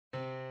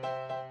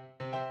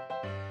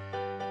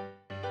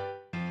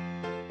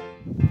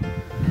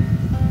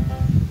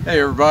Hey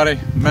everybody,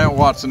 Matt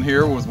Watson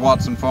here with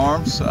Watson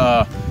Farms.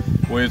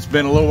 It's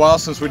been a little while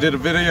since we did a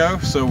video,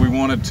 so we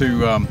wanted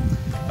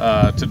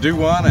to do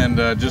one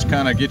and just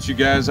kind of get you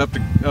guys up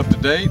to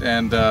date,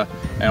 and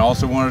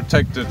also wanted to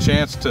take the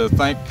chance to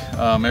thank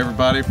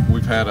everybody.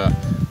 We've had a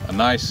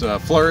nice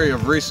flurry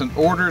of recent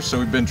orders, so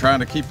we've been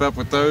trying to keep up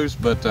with those,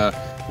 but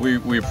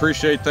we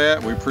appreciate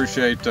that. We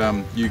appreciate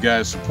you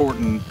guys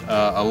supporting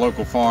a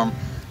local farm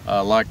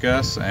like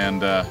us,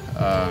 and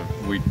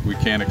we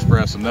can't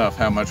express enough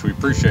how much we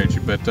appreciate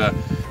you. But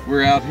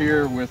we're out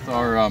here with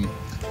our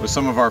with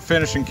some of our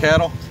finishing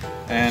cattle,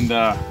 and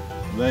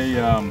they're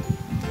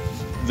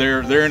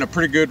in a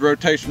pretty good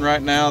rotation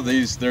right now.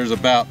 There's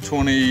about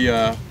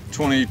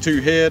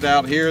 22 head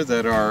out here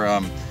that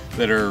are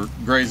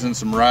grazing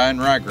some rye and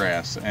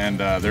ryegrass, and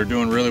they're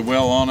doing really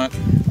well on it.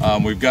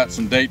 We've got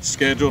some dates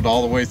scheduled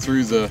all the way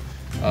through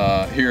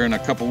here in a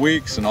couple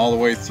weeks, and all the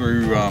way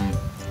through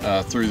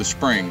the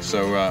spring.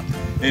 So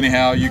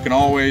anyhow, you can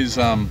always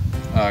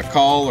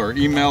call or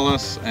email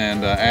us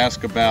and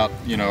ask about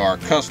our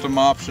custom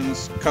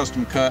options,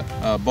 custom cut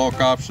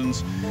bulk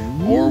options,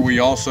 or we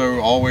also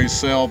always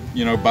sell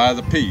by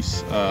the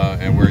piece,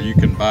 and where you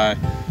can buy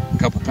a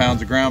couple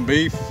pounds of ground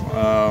beef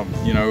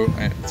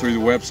through the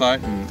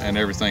website and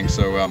everything.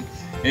 So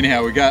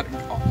anyhow, we got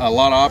a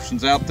lot of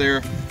options out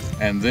there,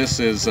 and this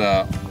is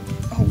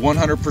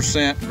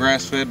 100%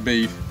 grass-fed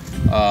beef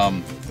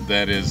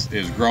that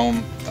is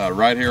grown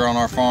right here on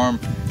our farm,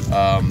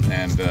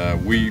 and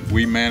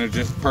we manage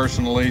it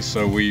personally,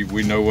 so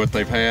we know what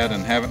they've had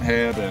and haven't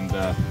had, and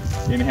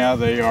anyhow,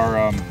 they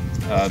are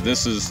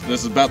this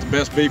is about the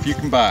best beef you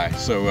can buy.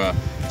 So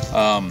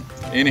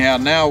anyhow,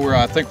 now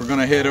I think we're going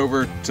to head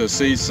over to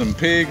see some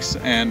pigs,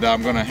 and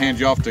I'm going to hand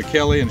you off to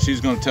Kelly, and she's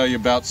going to tell you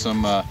about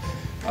some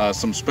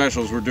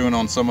specials we're doing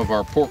on some of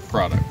our pork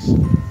products.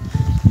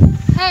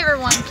 Hey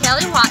everyone,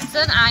 Kelly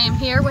Watson. I am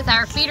here with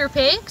our feeder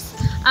pigs.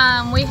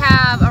 We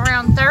have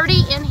around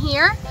 30 in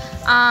here.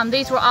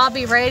 These will all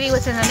be ready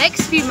within the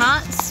next few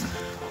months.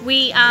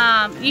 You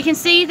can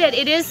see that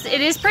it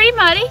is pretty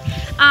muddy.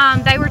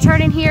 They were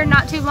turning here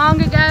not too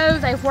long ago.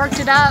 They've worked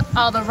it up.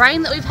 All the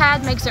rain that we've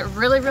had makes it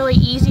really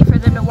easy for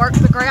them to work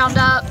the ground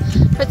up,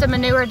 put the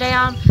manure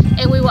down,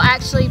 and we will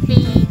actually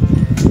be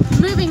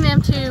moving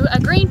them to a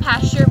green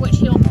pasture, which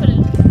he'll put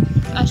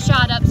a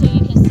shot up so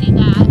you can see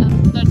that.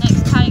 The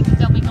next paddock that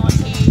they'll be going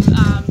to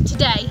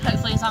today,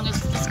 hopefully, as long as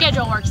the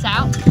schedule works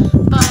out.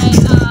 But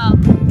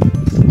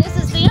this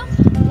is them.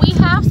 We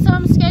have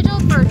some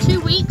scheduled for 2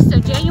 weeks, so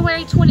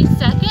January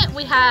 22nd.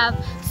 We have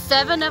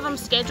 7 of them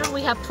scheduled.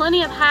 We have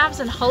plenty of halves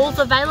and wholes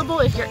available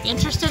if you're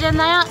interested in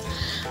that.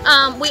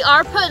 We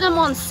are putting them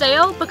on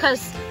sale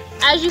because,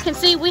 as you can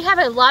see, we have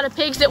a lot of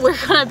pigs that we're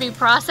going to be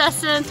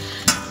processing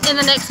in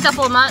the next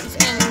couple of months,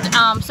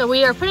 and so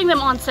we are putting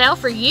them on sale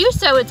for you,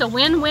 so it's a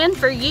win-win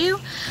for you.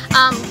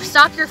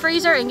 Stock your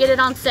freezer and get it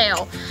on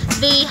sale.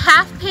 The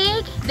half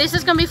pig, this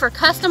is going to be for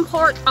custom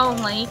pork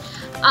only,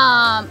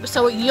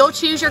 so you'll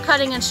choose your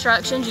cutting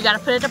instructions. You got to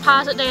put a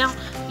deposit down.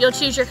 You'll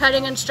choose your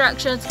cutting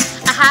instructions.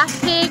 A half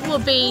pig will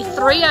be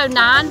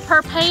 $3.09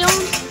 per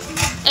pound,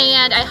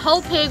 and a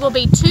whole pig will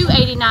be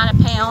 $2.89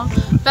 a pound.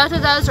 Both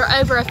of those are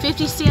over a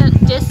 50 cent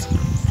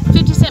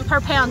per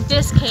pound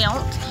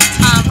discount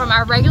from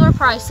our regular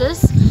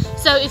prices.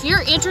 So if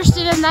you're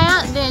interested in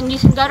that, then you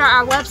can go to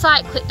our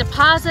website, click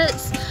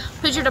deposits,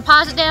 put your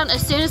deposit down.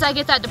 As soon as I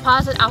get that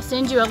deposit, I'll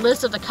send you a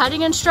list of the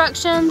cutting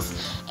instructions,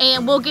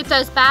 and we'll get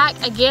those back.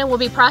 Again, we'll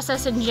be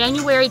processing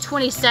January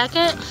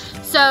 22nd.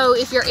 So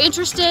if you're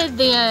interested,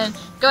 then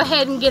go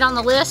ahead and get on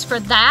the list for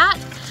that.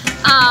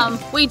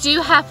 We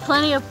do have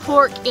plenty of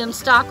pork in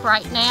stock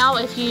right now.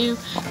 If you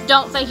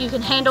don't think you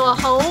can handle a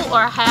whole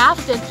or a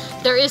half, then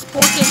there is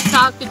pork in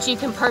stock that you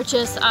can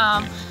purchase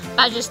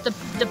by just the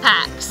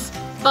packs.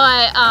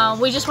 But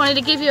we just wanted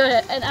to give you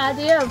an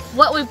idea of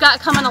what we've got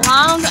coming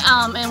along,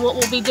 and what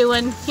we'll be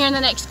doing here in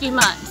the next few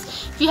months.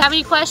 If you have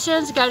any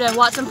questions, go to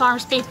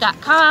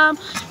watsonfarmsbeef.com.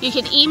 You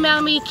can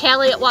email me,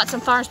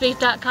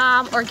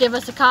 Kelly@watsonfarmsbeef.com, or give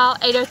us a call,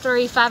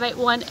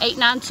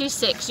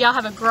 803-581-8926. Y'all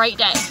have a great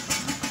day.